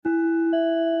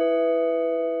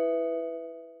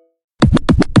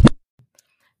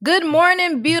Good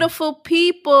morning, beautiful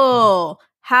people.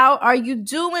 How are you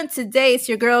doing today? It's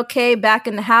your girl Kay back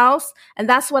in the house. And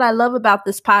that's what I love about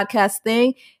this podcast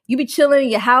thing. You be chilling in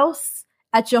your house,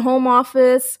 at your home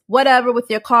office, whatever, with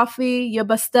your coffee, your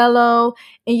Bustelo,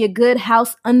 and your good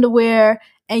house underwear,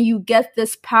 and you get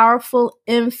this powerful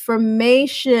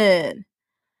information.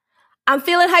 I'm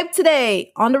feeling hyped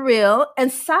today on the real.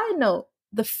 And side note,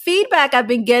 the feedback I've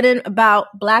been getting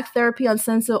about Black Therapy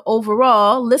Uncensored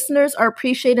overall, listeners are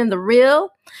appreciating the real.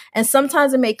 And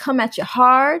sometimes it may come at you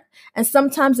hard. And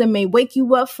sometimes it may wake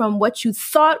you up from what you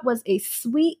thought was a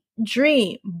sweet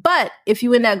dream. But if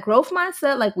you're in that growth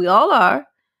mindset, like we all are,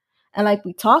 and like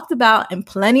we talked about in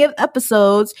plenty of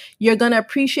episodes, you're going to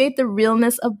appreciate the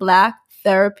realness of Black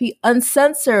Therapy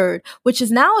Uncensored, which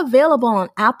is now available on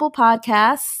Apple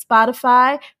Podcasts,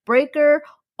 Spotify, Breaker,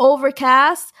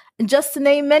 Overcast, and just to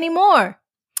name many more.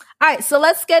 All right, so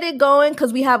let's get it going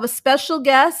because we have a special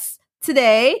guest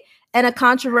today and a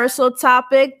controversial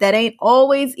topic that ain't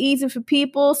always easy for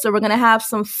people. So we're going to have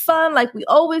some fun like we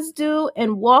always do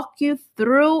and walk you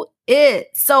through it.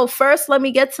 So first, let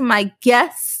me get to my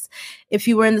guest. If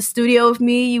you were in the studio with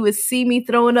me, you would see me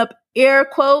throwing up air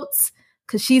quotes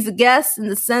because she's a guest in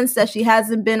the sense that she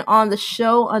hasn't been on the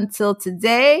show until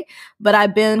today, but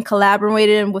I've been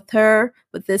collaborating with her,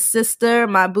 with this sister,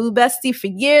 my boo bestie, for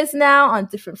years now on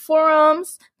different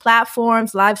forums,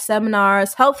 platforms, live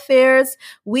seminars, health fairs.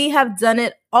 We have done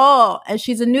it all. And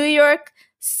she's a New York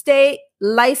State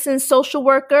licensed social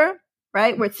worker,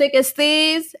 right? We're thick as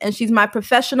thieves, and she's my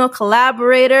professional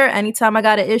collaborator. Anytime I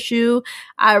got an issue,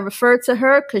 I refer to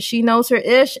her because she knows her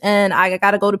ish, and I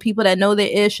got to go to people that know their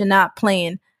ish and not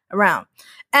playing around.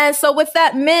 And so with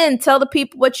that, Min, tell the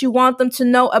people what you want them to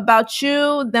know about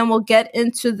you. Then we'll get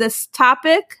into this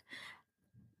topic.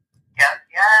 Yes,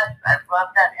 I love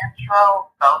that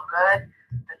intro. So good.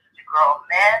 This is your girl,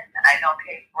 Min. I know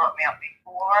Kate brought me up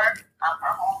before. I'm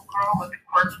her homegirl with the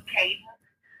quirky cadence.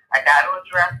 I got to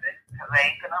address it because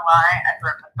I ain't going to lie. I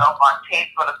heard myself on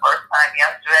tape for the first time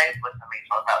yesterday. Listen to me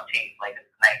talk about tape like it's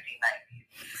the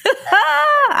 1990s.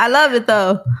 I love it,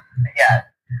 though. Yes.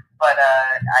 But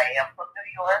I am from New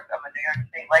York. I'm a New York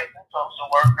State licensed social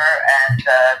worker. And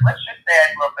let's just say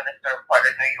I grew up in a certain part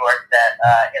of New York that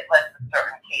it lends a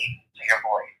certain cadence to your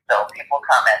voice. So people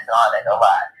comment on it a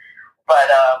lot.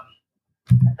 But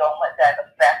don't let that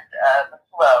affect the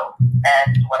flow.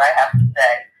 And what I have to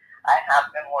say, I have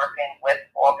been working with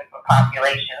all different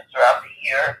populations throughout the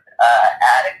years,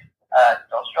 addicts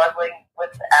still struggling with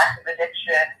active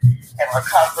addiction and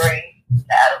recovery, the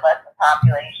adolescent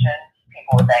population,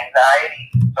 people with anxiety.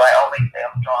 So I always say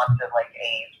I'm drawn to like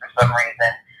AIDS for some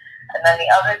reason. And then the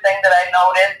other thing that I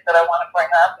noticed that I want to bring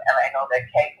up, and I know that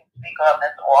Kay can speak on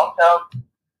this also,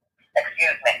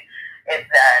 is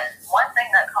that one thing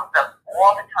that comes up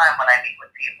all the time when I meet with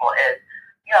people is,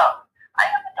 I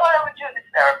never thought I would do this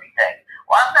therapy thing.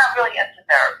 Well, I'm not really into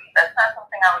therapy. That's not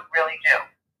something I would really do.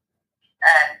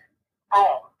 And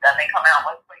boom, then they come out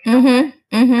with, after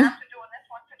doing this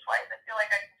once or twice, I feel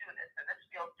like I can do this, and this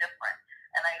feels different.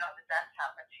 And I know that that's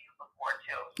happened to you before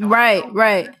too. So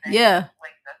Right. Yeah.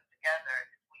 Links us together,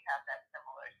 we have that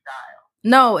similar style.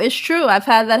 No, it's true. I've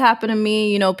had that happen to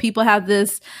me. People have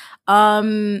this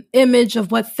image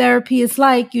of what therapy is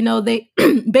like, they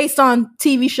based on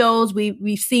TV shows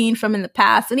we've seen from in the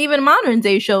past, and even modern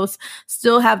day shows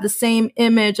still have the same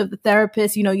image of the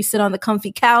therapist. You sit on the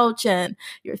comfy couch and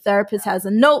your therapist has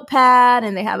a notepad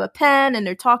and they have a pen and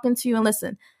they're talking to you. And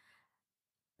listen,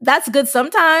 that's good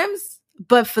sometimes,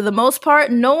 but for the most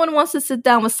part, no one wants to sit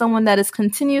down with someone that is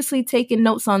continuously taking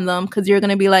notes on them, because you're going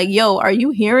to be like, yo, are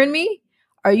you hearing me?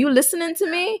 Are you listening to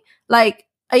me? Like,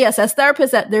 yes, as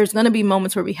therapists, that there's going to be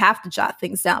moments where we have to jot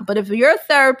things down. But if your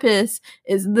therapist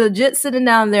is legit sitting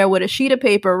down there with a sheet of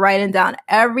paper, writing down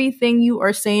everything you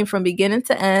are saying from beginning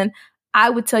to end, I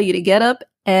would tell you to get up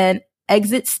and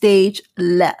exit stage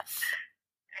left.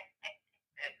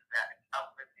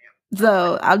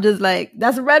 So I'm just like,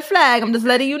 that's a red flag. I'm just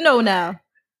letting you know now.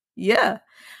 Yeah.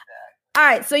 All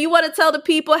right. So you want to tell the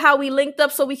people how we linked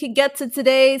up so we could get to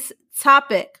today's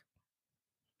topic?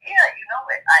 Yeah,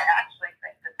 I actually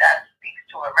think that speaks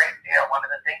to it right there. One of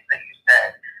the things that you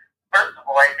said, first of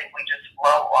all, I think we just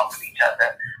flow off of each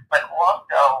other. But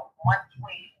also, once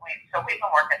we've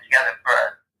been working together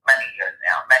for many years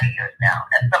now.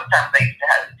 And sometimes I used to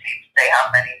hesitate to say how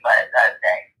many, but a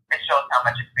day. It shows how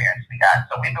much experience we got.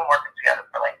 So we've been working together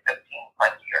for like 15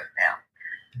 plus years now.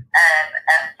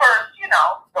 And first,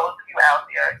 those of you out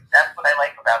there, that's what I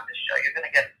like about this show. You're going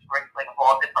to get a sprinkling of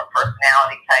all different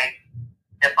personality types,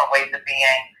 different ways of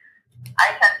being.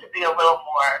 I tend to be a little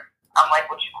more I'm like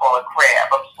what you call a crab.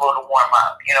 I'm slow to warm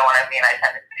up. You know what I mean? I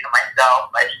tend to see to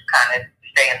myself. I just kind of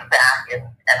stay in the back and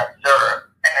observe.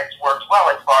 And it's worked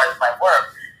well as far as my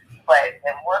work. But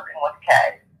in working with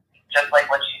Kay, just like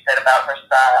what she said about her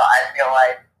style, I feel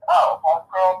like, oh,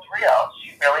 homegirl's real.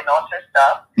 She really knows her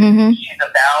stuff. Mm-hmm. She's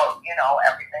about, you know,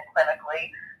 everything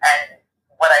clinically. And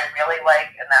what I really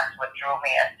like, and that's what drew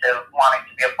me into wanting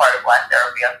to be a part of Black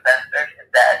Therapy Uncensored, is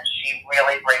that she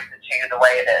really brings it to you the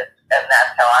way it is. And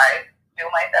that's how I do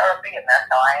my therapy, and that's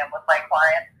how I am with my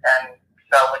clients. And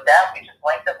so with that, we just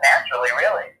linked up naturally,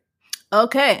 really.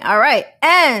 Okay. All right.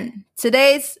 And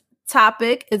today's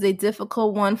topic is a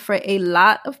difficult one for a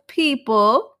lot of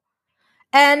people.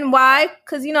 And why?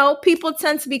 Because, you know, people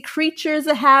tend to be creatures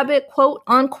of habit, quote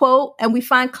unquote, and we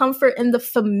find comfort in the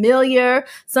familiar.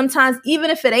 Sometimes,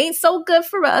 even if it ain't so good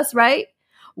for us, right?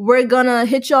 We're going to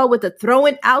hit y'all with the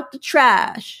throwing out the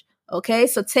trash. Okay.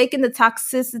 So taking the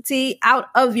toxicity out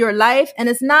of your life. And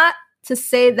it's not to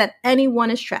say that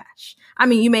anyone is trash. I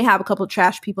mean, you may have a couple of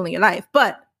trash people in your life,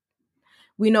 but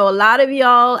we know a lot of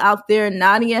y'all out there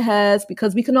nodding your heads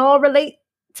because we can all relate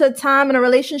to a time in a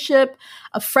relationship,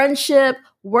 a friendship,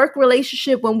 work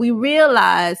relationship when we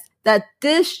realize that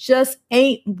this just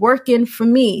ain't working for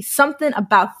me. Something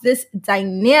about this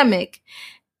dynamic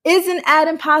isn't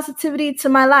adding positivity to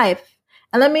my life.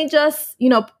 And let me just, you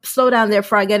know, slow down there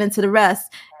before I get into the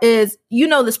rest is, you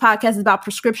know, this podcast is about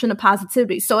prescription of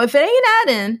positivity. So if it ain't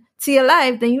adding to your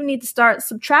life, then you need to start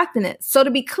subtracting it. So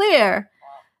to be clear,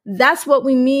 that's what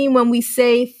we mean when we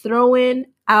say throwing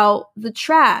out the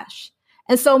trash.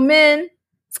 And so, men,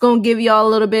 it's going to give y'all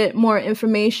a little bit more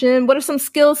information. What are some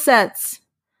skill sets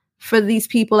for these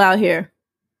people out here?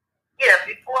 Yeah,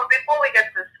 before we get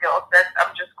to the skill sets,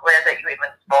 I'm just glad that you even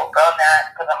spoke on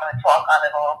that because I'm going to talk on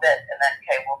it a little bit, and then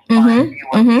Kay will define for you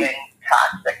what being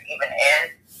toxic even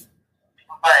is.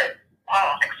 But,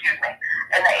 excuse me,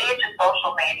 in the age of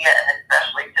social media, and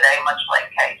especially today, much like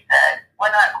Kay said,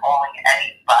 we're not calling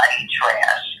anybody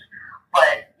trash,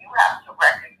 but you have to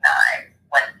recognize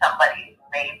when somebody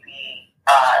may be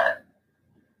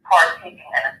partaking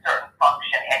in a certain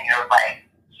function in your life.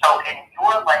 So in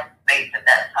your life space at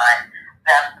that time,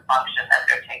 that's the function that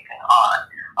they're taking on,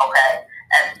 okay?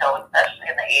 And so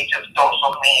especially in the age of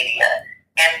social media,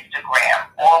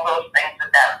 Instagram, all those things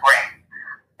that brings,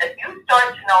 if you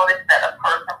start to notice that a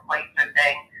person, place, or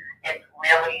thing is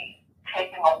really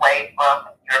taking away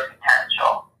from your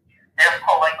potential, they're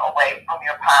pulling away from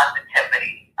your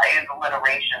positivity. I use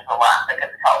alliterations a lot because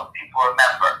it helps people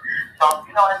remember. So if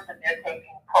you notice that they're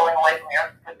pulling away from your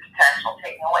potential,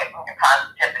 taking away from your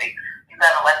positivity, you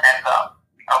gotta let that go.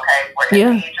 Okay? We're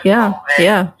in the age of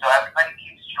COVID, so everybody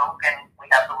keeps joking. We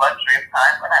have the luxury of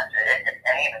time. We're not, it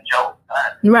ain't a joke.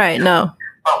 Right, no.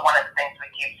 But one of the things we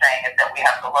keep saying is that we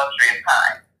have the luxury of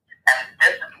time. And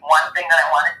this is one thing that I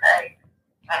want to say,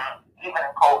 even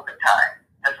in COVID time,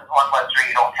 this is one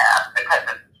luxury you don't have, because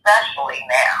especially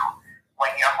now, when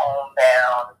you're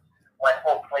homebound, when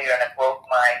hopefully you're in a growth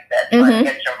mindset, trying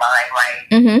to get your mind right,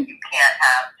 you can't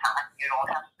have time. You don't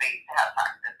have space to have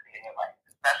toxicity in your life,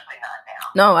 especially not now.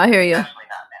 No, I hear you. Especially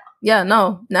not now. Yeah,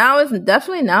 no. Now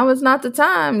is not the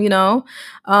time, you know.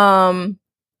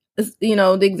 You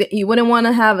know, you wouldn't want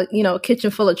to have a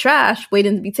kitchen full of trash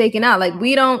waiting to be taken out. Like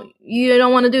you don't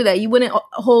want to do that. You wouldn't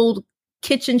hold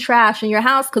kitchen trash in your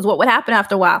house because what would happen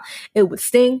after a while? It would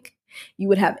stink. You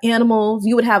would have animals.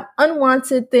 You would have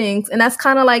unwanted things. And that's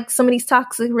kind of like some of these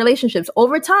toxic relationships.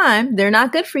 Over time, they're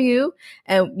not good for you.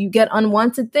 And you get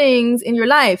unwanted things in your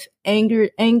life.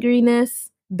 Angriness,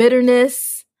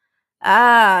 bitterness.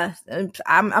 I'm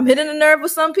hitting a nerve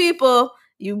with some people.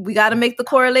 We got to make the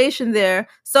correlation there.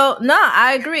 So,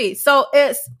 I agree. So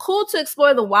it's cool to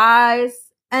explore the whys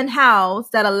and hows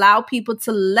that allow people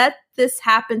to let this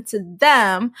happen to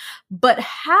them. But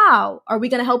how are we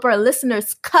going to help our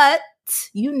listeners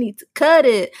you need to cut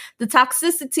it, the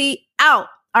toxicity out?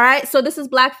 All right. So this is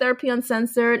Black Therapy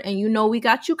Uncensored, and you know we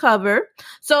got you covered.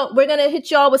 So we're going to hit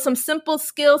y'all with some simple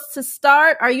skills to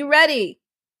start. Are you ready?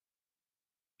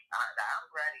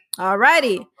 I'm All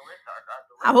ready. righty.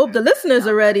 I hope the listeners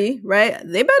are ready, right?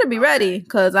 They better be ready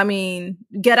because, I mean,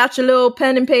 get out your little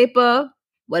pen and paper,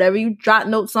 whatever you jot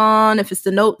notes on. If it's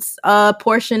the notes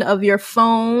portion of your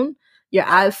phone, your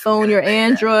iPhone, your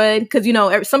Android, because, you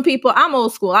know, some people, I'm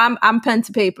old school. I'm pen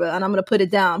to paper and I'm going to put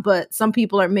it down, but some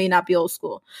people may not be old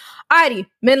school. All righty,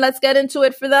 men, let's get into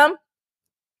it for them.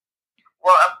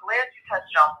 Well, I'm glad you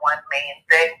touched on one main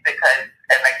thing because,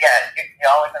 and again,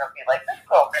 y'all are going to be like, this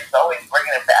girl is always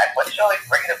bringing it back. What's she always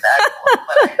bringing it back for?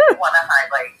 But I do want to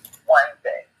highlight one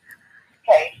thing.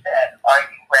 Kay said, are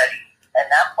you ready? And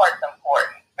that part's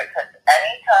important because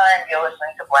anytime you're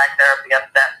listening to Black Therapy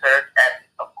Uncensored,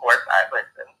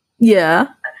 Yeah.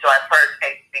 And so I've heard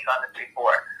Kate speak on this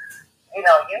before. You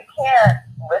know, you can't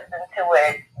listen to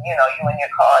it, you know, you in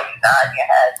your car, you nod your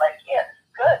head, like, yeah, it's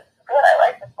good, I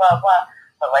like this, blah, blah.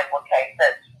 But like what Kate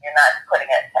said, you're not putting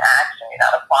it into action, you're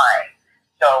not applying.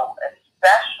 So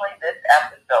especially this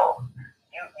episode,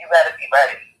 you gotta be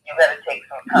ready. You gotta take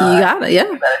some time. You gotta, yeah.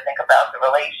 You gotta think about the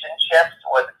relationships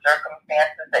or the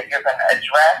circumstances that you're gonna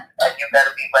address, and you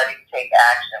gotta be ready to take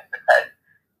action, because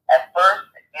at first,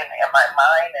 in my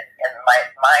mind and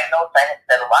my notes, I had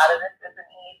said a lot of this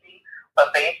isn't easy,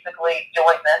 but basically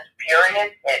doing this,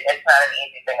 period, it's not an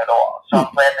easy thing at all. So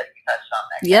I'm glad that you touched on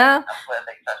that. Yeah. I'm glad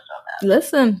that you touched on that.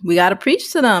 Listen, we got to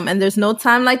preach to them, and there's no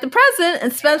time like the present,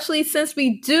 especially since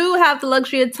we do have the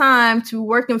luxury of time to be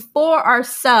working for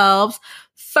ourselves.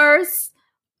 First,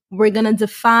 we're going to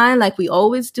define, like we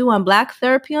always do on Black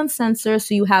Therapy Uncensored,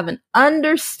 so you have an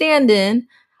understanding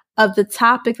of the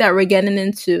topic that we're getting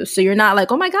into. So you're not like,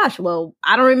 oh my gosh, well,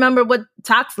 I don't remember what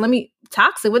toxic,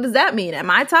 what does that mean? Am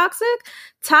I toxic?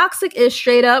 Toxic is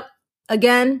straight up,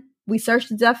 again, we search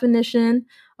the definition,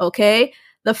 okay?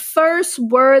 The first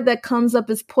word that comes up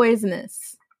is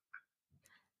poisonous.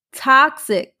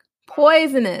 Toxic,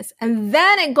 poisonous. And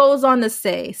then it goes on to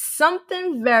say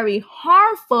something very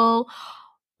harmful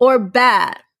or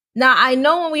bad. Now, I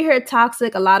know when we hear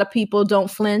toxic, a lot of people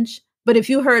don't flinch. But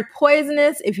if you heard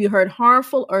poisonous, if you heard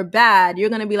harmful or bad, you're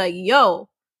going to be like, yo,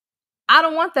 I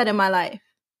don't want that in my life.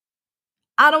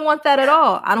 I don't want that at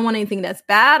all. I don't want anything that's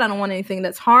bad. I don't want anything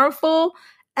that's harmful.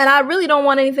 And I really don't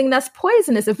want anything that's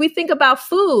poisonous. If we think about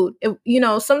food,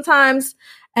 sometimes,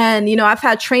 and, I've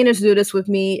had trainers do this with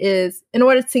me, is in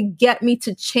order to get me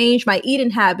to change my eating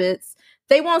habits,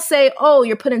 they won't say, oh,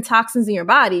 you're putting toxins in your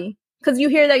body, because you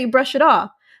hear that, you brush it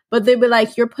off. But they'll be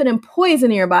like, you're putting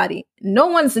poison in your body. No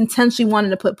one's intentionally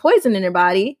wanting to put poison in your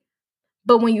body.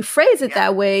 But when you phrase it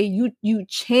that way, you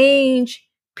change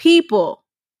people.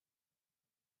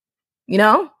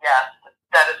 Yeah,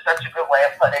 that is such a good way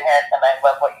of putting it. And I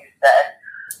love what you said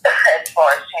as far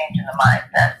as changing the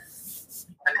mindset.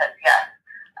 Because,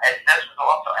 this was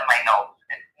also in my notes.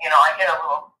 I get a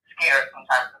little scared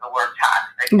sometimes of the word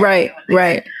toxic. Right.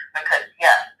 Because,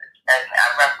 and I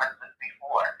referenced this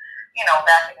before.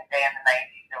 Back in the day in the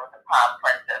 90s, there was a pop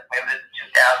princess, maybe it was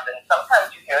the 2000s. Sometimes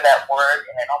you hear that word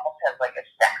and it almost has like a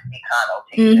sexy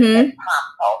connotation. Mm-hmm. It's pop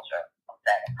culture. I'm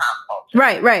saying pop culture.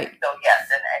 Right. So,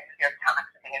 yes, and as you hear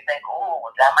toxic and you think, oh,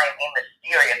 that might mean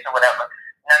mysterious or whatever.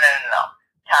 No.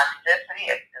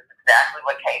 Toxicity is exactly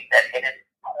what Kay said. It is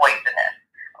poisonous.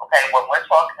 Okay, what we're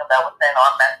talking about within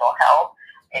our mental health,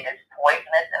 it is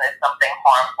poisonous and it's something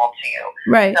harmful to you.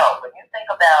 Right. So, when you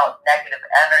think about negative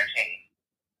energy,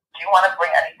 do you want to bring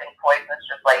anything poisonous,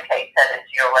 just like Kate said,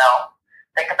 into your realm?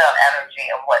 Think about energy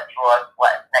and what draws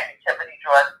what. Negativity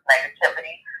draws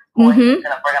negativity. Poison is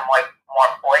going to bring in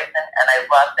more poison. And I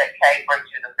love that Kate brings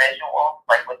you the visual,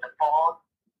 like with the food,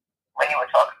 when you were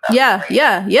talking about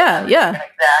Yeah.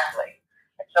 Exactly.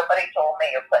 If somebody told me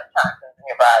you're putting toxins in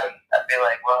your body, I'd be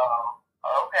like, well,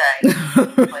 okay.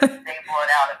 But if they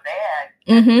brought out a bag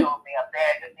and told me a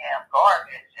bag of damn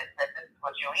garbage and said this is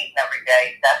what you're eating every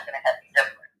day, that's going to have to be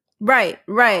different.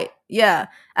 Right. Yeah.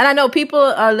 And I know people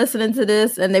are listening to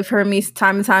this and they've heard me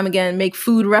time and time again make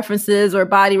food references or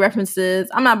body references.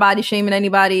 I'm not body shaming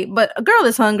anybody, but a girl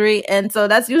is hungry. And so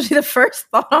that's usually the first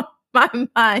thought on my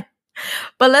mind.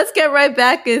 But let's get right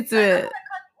back into it.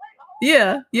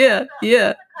 Yeah. I'm going to cut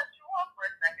you off for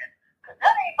a second. Because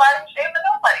that ain't body shaming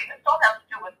nobody. This don't have to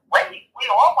do with weight. We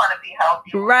all want to be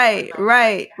healthy. Right.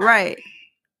 Clean.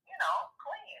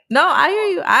 No, I hear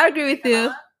you. I agree with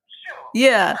you.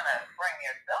 Yeah.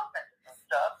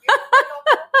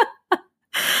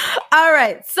 All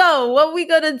right. So what we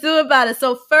going to do about it?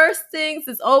 So first things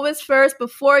is always first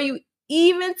before you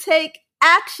even take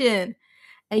action.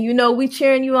 And we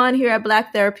cheering you on here at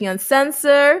Black Therapy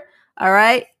Uncensored. All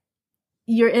right.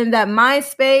 You're in that mind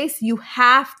space. You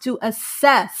have to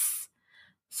assess.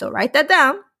 So write that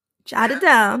down. Jot it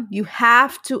down. You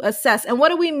have to assess. And what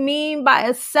do we mean by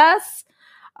assess?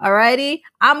 Alrighty,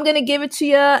 I'm going to give it to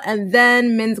you, and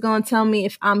then Min's going to tell me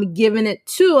if I'm giving it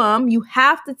to him. You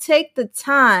have to take the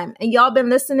time, and y'all been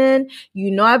listening.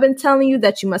 I've been telling you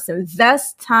that you must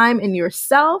invest time in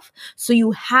yourself, so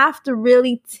you have to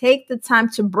really take the time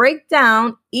to break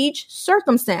down each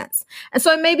circumstance. And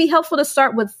so it may be helpful to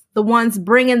start with the ones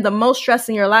bringing the most stress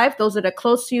in your life. Those that are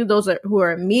close to you, who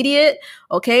are immediate,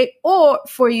 okay? Or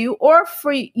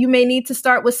you may need to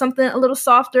start with something a little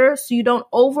softer so you don't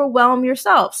overwhelm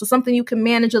yourself. So something you can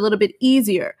manage a little bit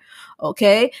easier,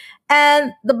 okay?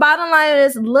 And the bottom line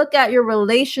is look at your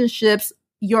relationships,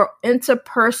 your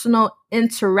interpersonal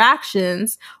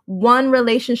interactions, one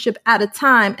relationship at a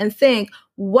time, and think,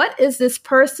 what is this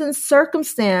person's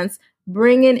circumstance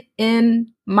bringing into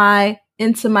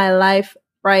my life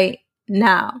right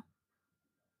now?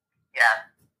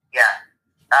 Yeah.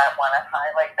 I want to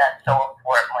highlight that so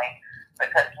importantly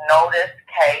because notice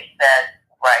Kay said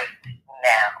right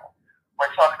now.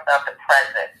 We're talking about the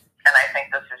present, and I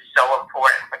think this is so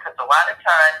important because a lot of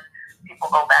times people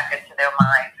go back into their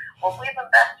mind, well, we've been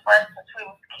best friends since we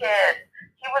was kids.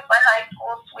 He was my high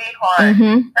school sweetheart.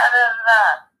 Mm-hmm. Da, da, da.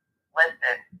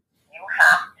 Listen, you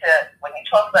have to, when you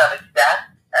talk about assess,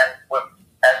 and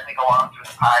as we go on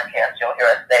through the podcast, you'll hear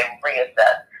us say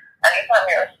reassess. Anytime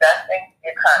you're assessing,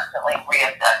 you're constantly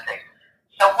reassessing.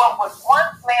 So what was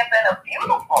once may have been a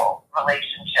beautiful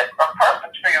relationship or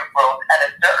perfect for your growth at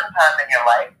a certain time in your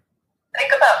life,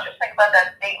 just think about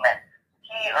that statement.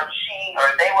 He or she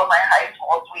or they were my high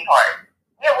school sweetheart.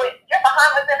 Yeah, well, your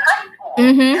behind was in high school.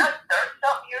 Mm-hmm. You're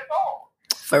 30-something years old.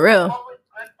 For real. What was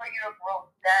good for your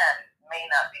growth then may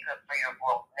not be good for your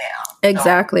growth now.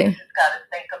 Exactly. So you just got to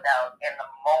think about in the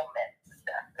moment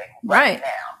assessing right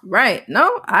now. Right.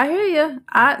 No, I hear you.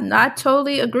 I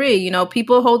totally agree. You know,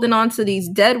 people holding on to these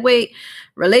dead weight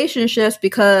relationships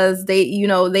because they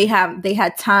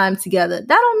had time together. That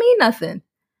don't mean nothing.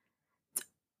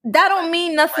 That don't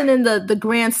mean nothing in the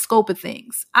grand scope of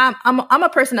things. I'm a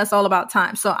person that's all about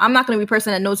time. So I'm not going to be a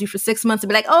person that knows you for 6 months and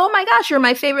be like, oh my gosh, you're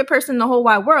my favorite person in the whole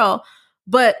wide world.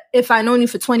 But if I known you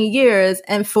for 20 years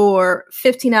and for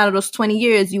 15 out of those 20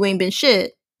 years, you ain't been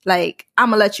shit, like, I'm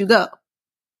going to let you go.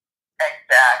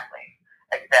 Exactly.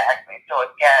 So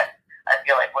again, I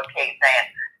feel like what Kate's saying,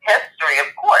 history,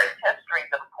 of course, history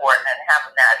is important and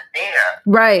having that there.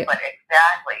 Right. But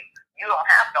exactly, you don't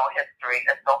have no history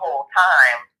if the whole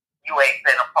time you ain't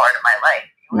been a part of my life.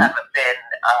 You haven't been,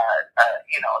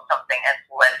 something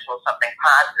influential, something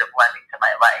positive lending to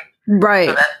my life.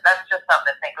 Right. So that's just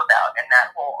something to think about. And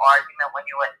that whole argument when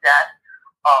you assess,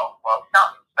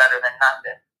 something's better than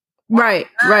nothing. Right.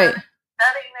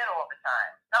 That ain't it all the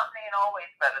time. Something ain't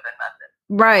always better than nothing.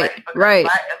 Right.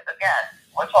 Again,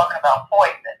 we're talking about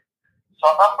poison. So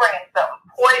if I'm bringing something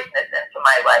poisonous into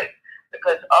my life,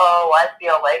 because, I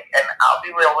feel like, and I'll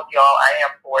be real with y'all, I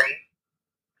am 40,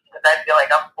 because I feel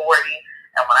like I'm 40,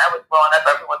 and when I was growing up,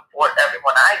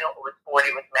 everyone I knew who was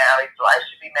 40 was married, so I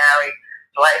should be married.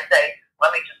 So I say,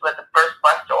 let me just let the first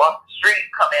buster off the street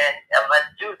come in, and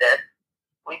let's do this.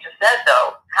 We just said,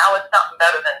 though, how is something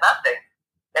better than nothing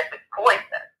if it's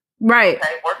poison? Right.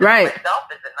 Okay? Working on myself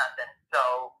isn't nothing. So,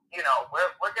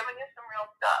 we're giving you some real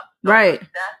stuff. So right.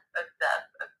 Assess.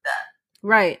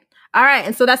 Right. All right.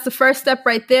 And so that's the first step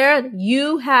right there.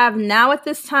 You have now at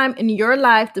this time in your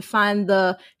life defined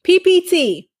the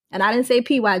PPT. And I didn't say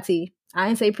PYT. I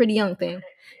didn't say pretty young thing.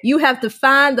 You have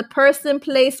defined the person,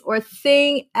 place, or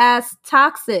thing as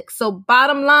toxic. So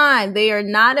bottom line, they are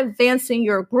not advancing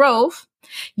your growth.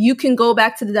 You can go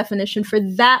back to the definition for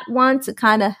that one to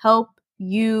kind of help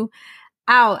you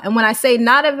out. And when I say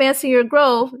not advancing your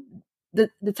growth, the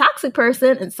toxic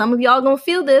person, and some of y'all gonna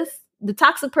feel this, the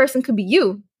toxic person could be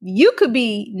you. You could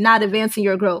be not advancing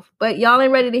your growth, but y'all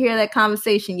ain't ready to hear that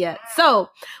conversation yet. So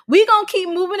we gonna keep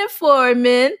moving it forward,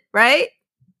 men, right?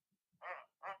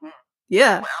 Mm-hmm.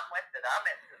 Yeah. Well, I'm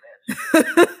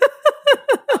into this.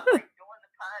 I'm like doing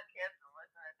the podcast and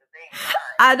listening at the same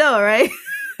time. I know, right?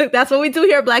 That's what we do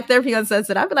here at Black Therapy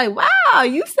Uncensored. I'd be like, wow,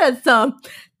 you said some.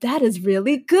 That is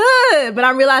really good. But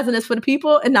I'm realizing it's for the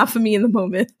people and not for me in the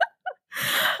moment.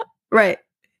 Right.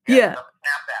 Yeah. So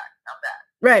I'm back.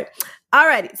 Right. All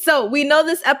righty. So we know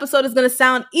this episode is going to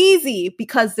sound easy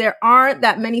because there aren't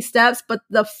that many steps, but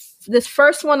this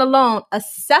first one alone,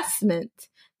 assessment,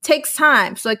 takes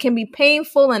time. So it can be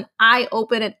painful and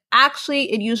eye-opening.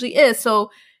 Actually, it usually is.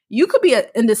 So you could be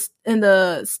in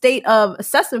the state of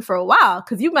assessment for a while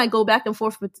because you might go back and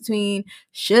forth between,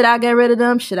 should I get rid of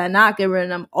them? Should I not get rid of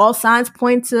them? All signs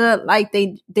point to like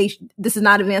this is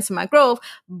not advancing my growth,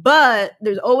 but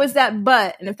there's always that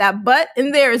but. And if that but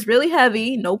in there is really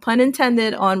heavy, no pun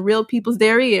intended on real people's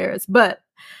derrieres, but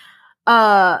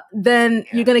then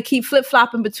you're going to keep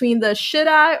flip-flopping between the should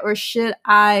I or should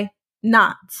I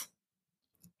not?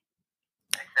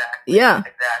 Exactly. Yeah.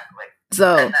 Exactly.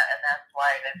 So. And that's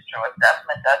why it is true.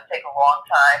 Assessment does take a long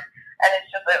time, and it's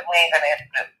just that we ain't going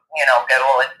to, get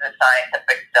all into the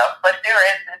scientific stuff. But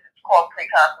it's called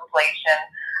pre-contemplation,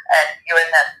 and you're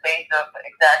in that space of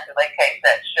exactly like Kay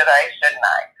said, should I, shouldn't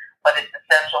I? But it's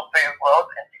essential for your growth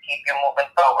and to keep you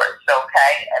moving forward. So,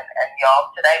 okay, and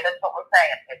y'all, today that's what we're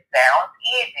saying. It sounds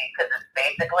easy because it's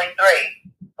basically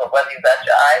 3. But whether you got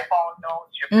your iPhone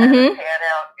notes, your pen and pad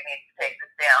out, you need to take this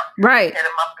down. Right. Hit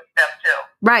them up for step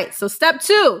 2. Right. So step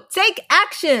 2, take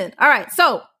action. All right.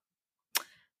 So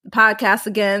This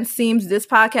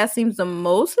podcast seems the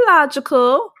most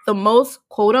logical, the most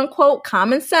quote unquote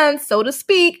common sense, so to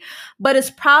speak, but it's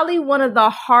probably one of the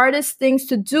hardest things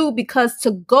to do, because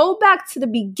to go back to the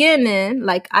beginning,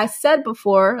 like I said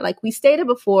before, like we stated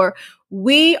before,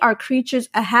 we are creatures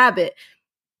of habit.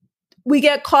 We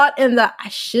get caught in the, I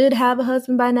should have a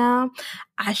husband by now.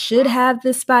 I should have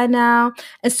this by now.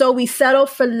 And so we settle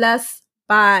for less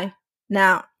by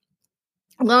now.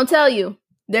 I'm going to tell you,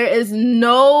 there is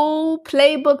no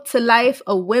playbook to life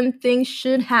of when things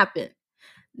should happen.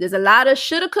 There's a lot of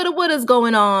shoulda, coulda, wouldas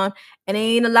going on, and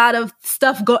ain't a lot of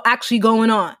stuff actually going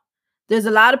on. There's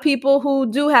a lot of people who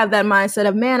do have that mindset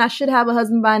of, man, I should have a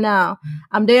husband by now.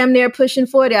 I'm damn near pushing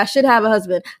 40. I should have a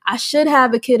husband. I should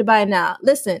have a kid by now.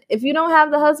 Listen, if you don't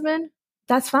have the husband,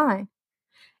 that's fine.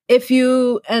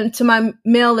 And to my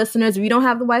male listeners, if you don't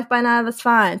have the wife by now, that's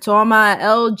fine. To all my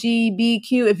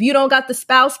LGBTQ, if you don't got the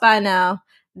spouse by now,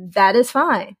 that is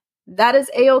fine. That is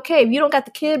A-okay. If you don't got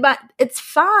the kid by, it's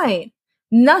fine.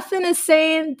 Nothing is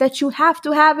saying that you have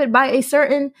to have it by a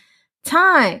certain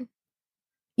time.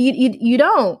 You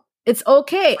don't. It's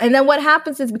okay. And then what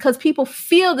happens is, because people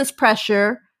feel this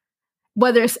pressure,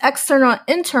 whether it's external or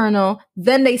internal,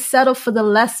 then they settle for the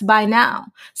less by now.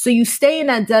 So you stay in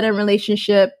that dead-end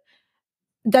relationship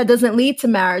that doesn't lead to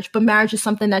marriage, but marriage is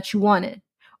something that you wanted.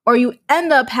 Or you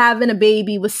end up having a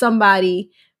baby with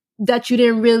somebody that you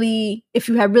didn't really, if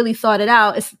you had really thought it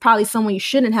out, it's probably someone you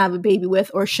shouldn't have a baby with,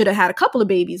 or should have had a couple of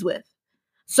babies with.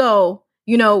 So,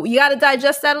 you got to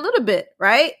digest that a little bit,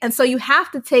 right? And so you have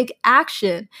to take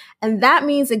action. And that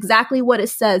means exactly what it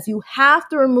says. You have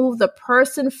to remove the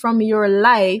person from your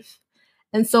life.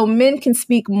 And so men can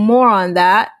speak more on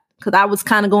that, because I was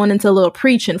kind of going into a little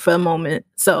preaching for a moment.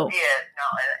 So yeah, no,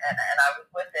 and I was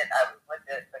with it.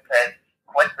 Because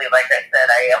quickly, like I said,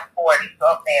 I am 40, so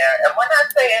I'm there. And when I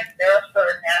say there are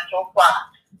certain natural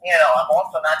clocks, I'm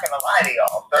also not going to lie to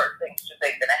y'all. Certain things just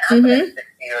ain't going to happen at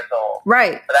 60 years old.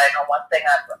 Right. But I know one thing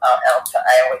I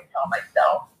always tell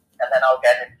myself, and then I'll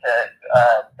get into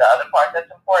the other part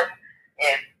that's important,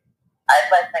 is I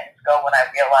let things go when I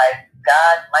realized,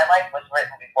 God, my life was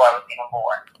written before I was even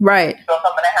born. Right. So if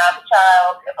I'm going to have a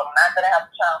child, if I'm not going to have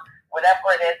a child,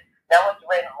 whatever it is, that was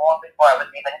written long before I was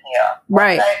even here.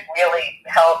 Right. Once I really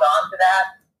held on to that,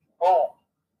 boom,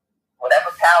 whatever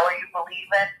power you believe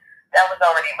in, that was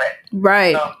already written.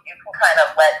 Right. So you can kind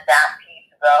of let that piece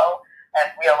go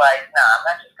and realize, I'm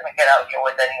not just going to get out here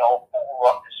with any old fool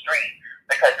off the street,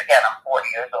 because, again, I'm 40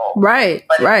 years old. Right.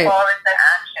 But right. as far as the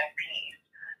action piece,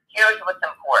 here's what's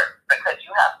important, because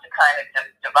you have to kind of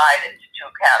divide it into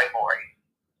two categories.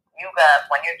 You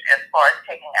got, when you're, as far as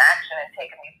taking action and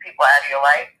taking these people out of your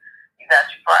life, you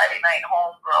got your Friday night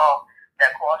homegirl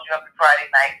that calls you up on Friday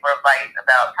night for advice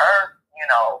about her,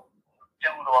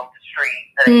 dude off the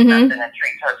street that ain't nothing and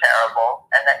treats her terrible,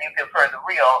 and then you give her the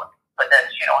real, but then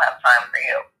she don't have time for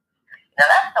you. Now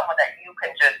that's someone that you can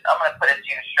just, I'm going to put it to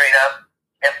you straight up,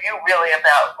 if you're really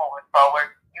about moving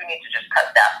forward, you need to just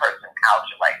cut that person out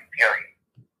your life, period.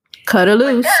 Cut her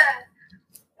loose. But then,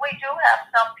 we do have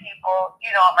some people,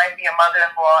 it might be a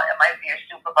mother-in-law, it might be a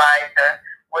supervisor,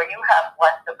 where you have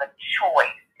less of a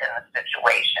choice in the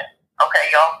situation. Okay,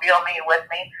 y'all feel me, with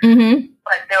me? Mm-hmm.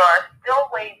 But there are still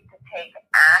ways to take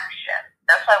action.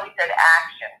 That's why we said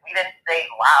action. We didn't say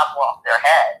lob off their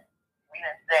head. We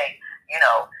didn't say,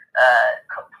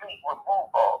 complete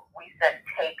removal. We said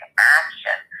take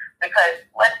action. Because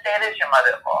let's say it is your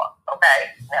mother-in-law, okay?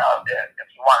 Now, if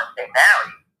you want to stay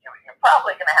married, you're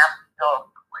probably going to have to still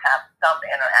have some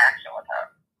interaction with her.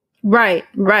 Right.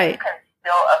 You can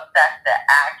still affect the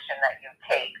action that you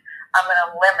take. I'm going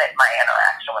to limit my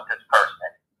interaction with this person.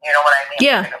 You know what I mean?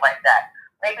 Yeah. Something like that.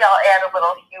 Maybe I'll add a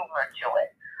little humor to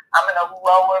it. I'm going to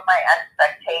lower my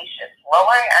expectations.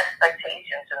 Lowering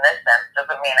expectations in this sense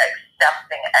doesn't mean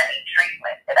accepting any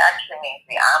treatment. It actually means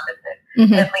the opposite.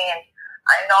 Mm-hmm. It means,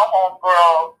 I know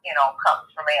homegirl, comes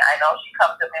for me. I know she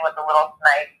comes at me with a little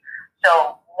snipe.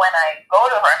 So when I go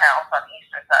to her house on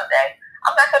Easter Sunday,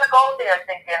 I'm not going to go there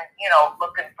thinking,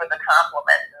 looking for the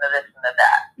compliments and the this and the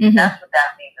that. Mm-hmm. That's what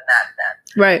that means in that sense.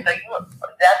 Right. So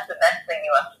that's the next thing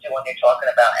you have to do when you're talking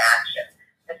about action.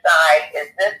 Decide,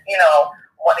 is this,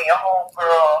 one of your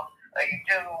homegirls or your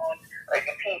dudes or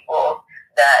your people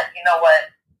that,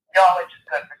 y'all are just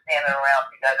good for standing around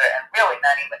together and really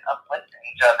not even uplifting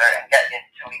each other and getting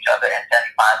into each other and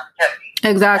any positivity.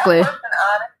 Exactly. That person,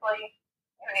 honestly,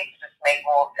 you need to just make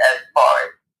moves as far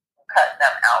as cutting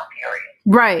them out, period.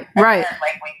 Right. And then,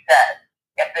 like we said,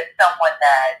 if it's someone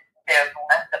that there's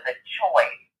less of a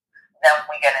choice, then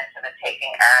we get into the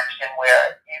taking action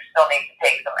where you still need to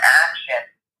take some action,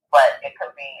 but it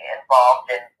could be involved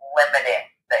in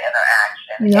limiting the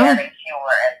interaction, adding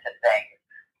humor into things,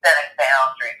 setting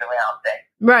boundaries around things.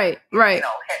 Right. Hitting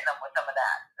them with some of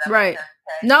that. Right.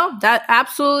 No, that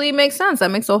absolutely makes sense.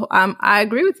 That makes I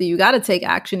agree with you. You got to take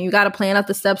action. You got to plan out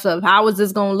the steps of how is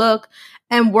this going to look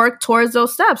and work towards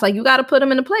those steps. Like you got to put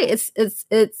them into play. It's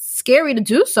scary to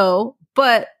do so,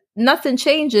 but nothing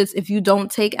changes if you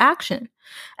don't take action.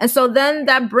 And so then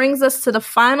that brings us to the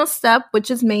final step,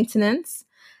 which is maintenance.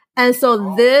 And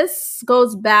so this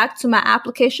goes back to my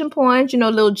application point,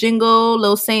 little jingle,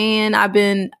 little saying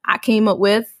I came up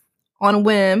with on a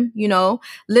whim,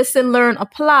 listen, learn,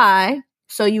 apply.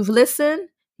 So you've listened,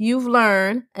 you've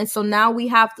learned. And so now we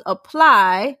have to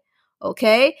apply.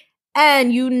 Okay.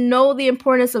 And the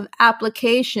importance of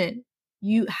application,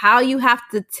 how you have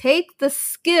to take the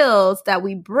skills that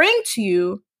we bring to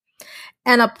you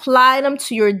and apply them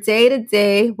to your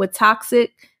day-to-day with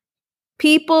toxic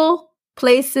people,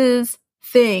 places,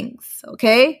 things.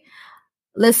 Okay.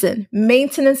 Listen,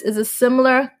 maintenance is a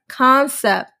similar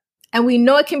concept. And we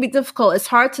know it can be difficult. It's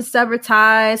hard to sever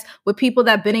ties with people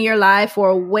that have been in your life or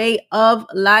a way of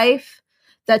life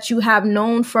that you have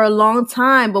known for a long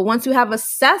time. But once you have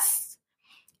assessed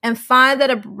and find that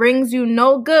it brings you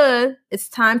no good, it's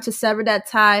time to sever that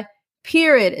tie,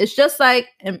 period. It's just like,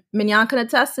 and Mignon can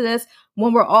attest to this,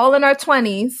 when we're all in our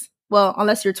 20s, well,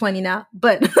 unless you're 20 now,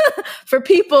 but for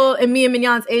people in me and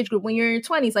Mignon's age group, when you're in your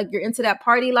 20s, like you're into that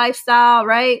party lifestyle,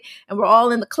 right? And we're all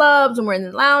in the clubs and we're in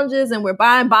the lounges and we're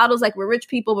buying bottles like we're rich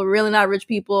people, but really not rich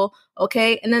people,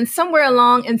 okay? And then somewhere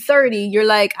along in 30, you're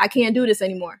like, I can't do this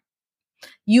anymore.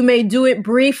 You may do it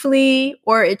briefly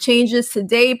or it changes to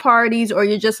day parties or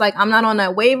you're just like, I'm not on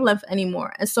that wavelength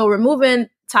anymore. And so removing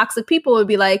toxic people would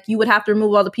be like, you would have to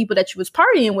remove all the people that you was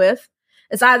partying with.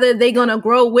 It's either they're going to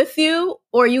grow with you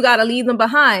or you got to leave them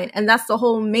behind. And that's the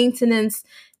whole maintenance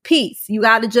piece. You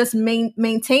got to just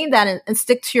maintain that and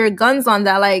stick to your guns on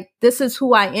that. Like, this is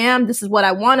who I am. This is what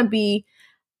I want to be.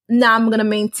 Now I'm going to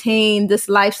maintain this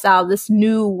lifestyle, this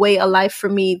new way of life for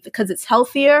me because it's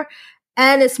healthier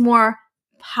and it's more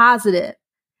positive.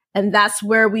 And that's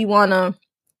where we want to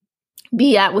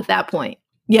be at with that point.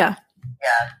 Yeah.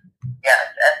 Yes.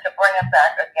 And to bring it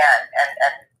back again,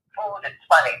 and food, it's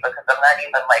funny because I'm not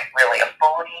even like really a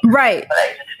foodie. Right. But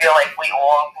I just feel like we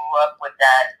all grew up with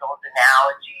those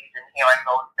analogies and hearing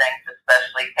those things,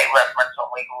 especially they reference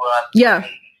when we grew up. Yeah.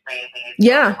 Babies.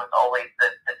 Yeah. It was always the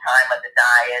time of the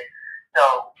diet. So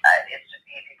it's just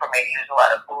easy for me to use a lot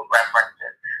of food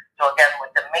references. So again,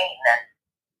 with the maintenance,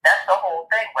 that's the whole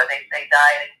thing where they say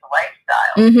dieting is a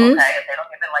lifestyle. Mm-hmm. Okay. And they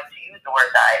don't even like to use the word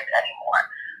diet anymore.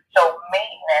 So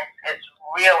maintenance is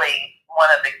really one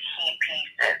of the key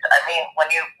pieces. I mean, when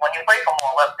you break them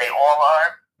all up, they all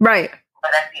are. Right.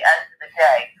 But at the end of the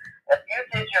day, if you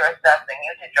did your assessing,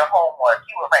 you did your homework,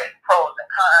 you were writing pros and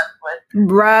cons lists.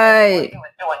 Right. You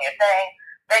were doing your thing.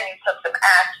 Then you took some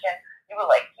action. You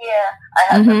were like, yeah, I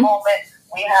had the moment.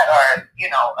 We had our,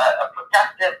 a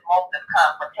productive moment of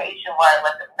confrontation where I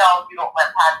let them know you don't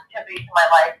let positivity to my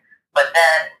life. But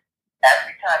then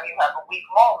every time you have a weak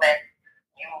moment,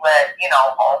 you let,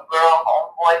 homegirl,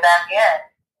 homeboy back in.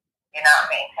 You're not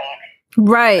maintaining.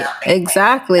 Right,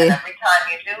 exactly. And every time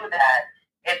you do that,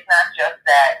 it's not just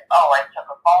that, I took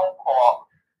a phone call.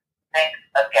 Think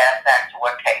again back to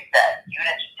what Kay said. You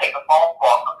didn't just take a phone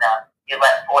call from them. You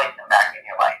let poison back in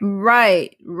your life.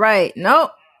 Right. No.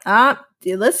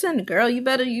 Listen, girl, you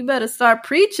better start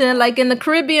preaching like in the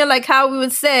Caribbean, like how we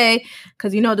would say,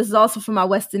 because this is also for my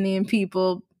West Indian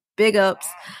people. Big ups.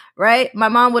 Right? My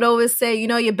mom would always say,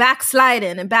 you're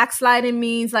backsliding, and backsliding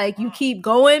means like you keep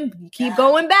going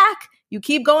back. You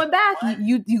keep going back.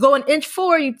 You go an inch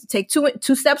forward, you take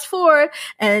two steps forward,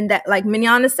 and that, like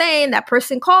Mignon is saying, that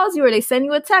person calls you or they send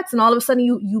you a text, and all of a sudden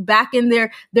you back in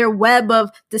their web of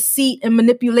deceit and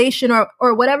manipulation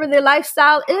or whatever their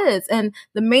lifestyle is. And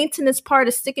the maintenance part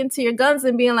is sticking to your guns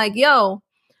and being like, yo,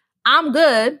 I'm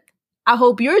good. I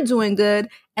hope you're doing good,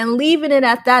 and leaving it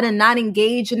at that and not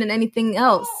engaging in anything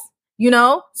else.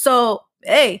 So,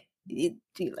 hey,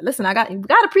 listen, we got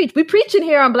to preach. We preaching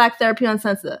here on Black Therapy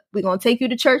Uncensored. We're going to take you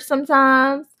to church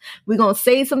sometimes. We're going to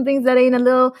say some things that ain't a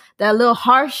little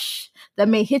harsh, that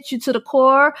may hit you to the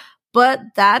core, but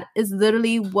that is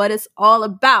literally what it's all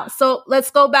about. So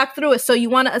let's go back through it. So you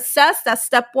want to assess, that's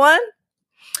step one.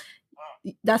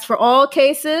 That's for all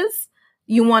cases.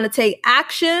 You want to take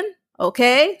action.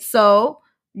 Okay. So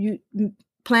you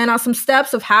plan on some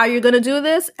steps of how you're going to do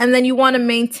this. And then you want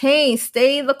to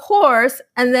stay the course,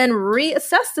 and then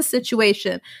reassess the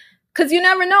situation. Because you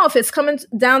never know if it's coming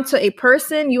down to a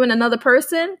person, you and another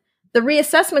person. The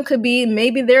reassessment could be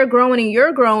maybe they're growing and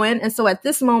you're growing. And so at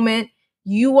this moment,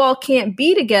 you all can't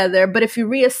be together. But if you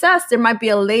reassess, there might be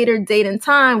a later date and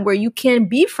time where you can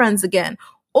be friends again.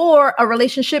 Or a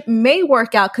relationship may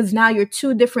work out because now you're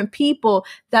two different people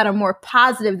that are more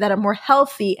positive, that are more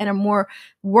healthy, and are more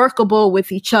workable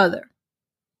with each other.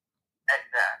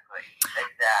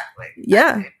 Exactly.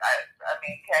 Yeah. I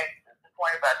mean, Kay, the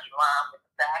point about your mom with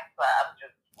the backslide, I'm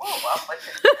just, I'm with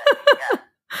you.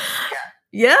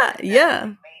 Yeah.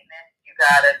 Maintenance, you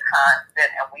got a constant,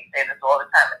 and we say this all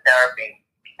the time in therapy.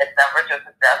 It's never just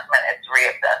assessment; it's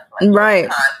reassessment.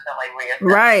 Right. So constantly reassessing.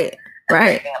 Right.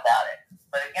 Thinking about it.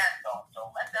 But again,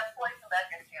 don't let that poison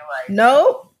back into your life.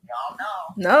 No. Y'all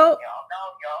know. No. Y'all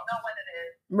know what it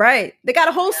is. Right. They got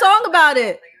a whole song about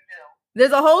it. So you do.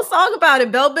 There's a whole song about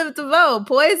it. Belle Biv DeVoe,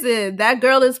 Poison. That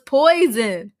girl is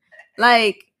poison.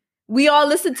 Like, we all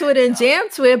listen to it and jam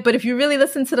to it, but if you really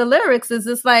listen to the lyrics, it's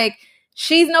just like,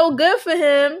 she's no good for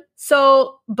him,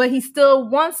 but he still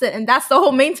wants it. And that's the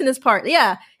whole maintenance part.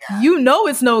 Yeah. You know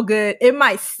it's no good. It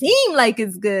might seem like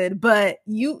it's good, but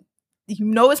you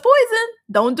know it's poison.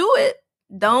 Don't do it.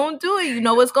 You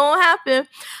know what's going to happen.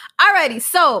 Alrighty.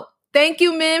 So thank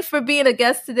you, Min, for being a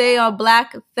guest today on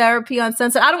Black Therapy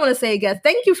Uncensored. I don't want to say a guest.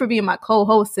 Thank you for being my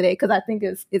co-host today because I think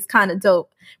it's kind of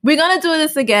dope. We're going to do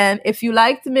this again. If you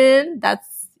liked Min,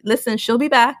 listen, she'll be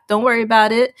back. Don't worry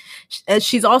about it.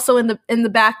 She's also in the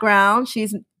background. I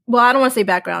don't want to say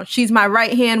background. She's my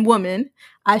right-hand woman,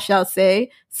 I shall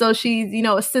say. So she's,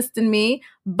 assisting me.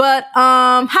 But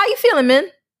how you feeling, Min?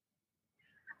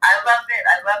 I love it.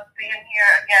 I love being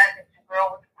here again. It's a girl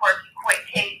with a quirky, quick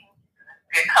cadence.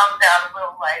 It comes out a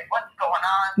little like, what's going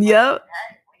on? Yep.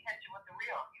 Hey, we hit you with the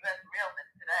real. You got the realness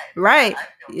today. Right.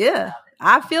 Yeah.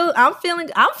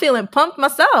 I'm feeling pumped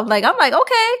myself. Like, I'm like,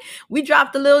 okay, we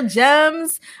dropped the little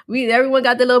gems. Everyone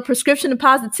got the little prescription of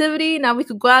positivity. Now we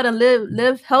could go out and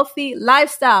live healthy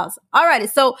lifestyles.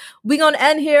 Alrighty. So we're going to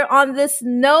end here on this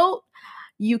note.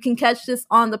 You can catch this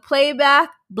on the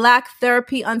playback, Black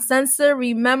Therapy Uncensored.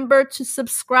 Remember to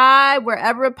subscribe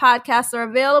wherever podcasts are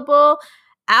available.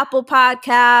 Apple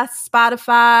Podcasts,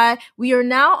 Spotify. We are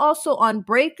now also on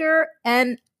Breaker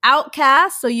and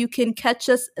Outcast, so you can catch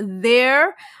us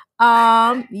there.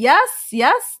 Yes,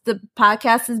 the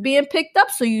podcast is being picked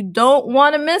up, so you don't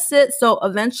want to miss it. So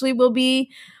eventually we'll be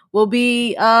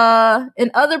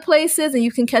in other places, and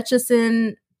you can catch us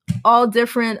in all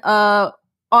different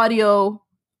audio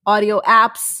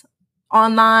apps,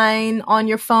 online, on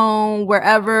your phone,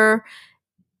 wherever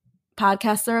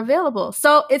podcasts are available.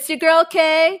 So it's your girl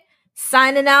Kay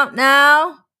signing out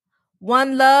now.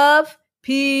 One love,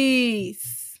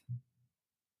 peace.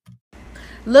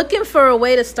 Looking for a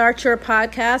way to start your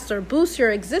podcast or boost your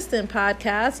existing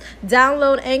podcast?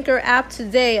 Download Anchor app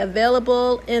today,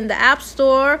 available in the App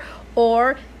Store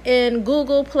or in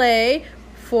Google Play.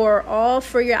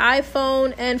 For your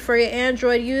iPhone and for your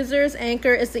Android users,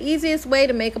 Anchor is the easiest way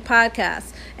to make a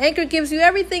podcast. Anchor gives you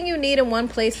everything you need in one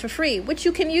place for free, which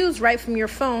you can use right from your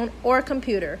phone or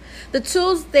computer. The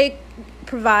tools they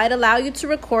provide allow you to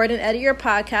record and edit your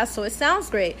podcast so it sounds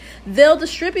great. They'll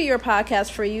distribute your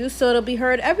podcast for you so it'll be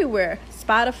heard everywhere.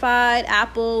 Spotify,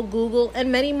 Apple, Google, and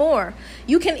many more.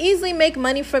 You can easily make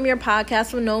money from your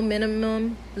podcast with no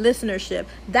minimum listenership.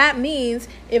 That means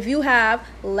if you have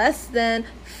less than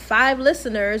 5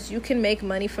 listeners, you can make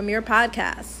money from your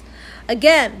podcast.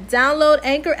 Again, download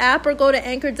Anchor app or go to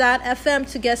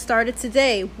anchor.fm to get started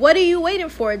today. What are you waiting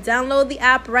for? Download the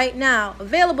app right now.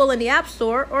 Available in the App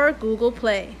Store or Google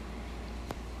Play.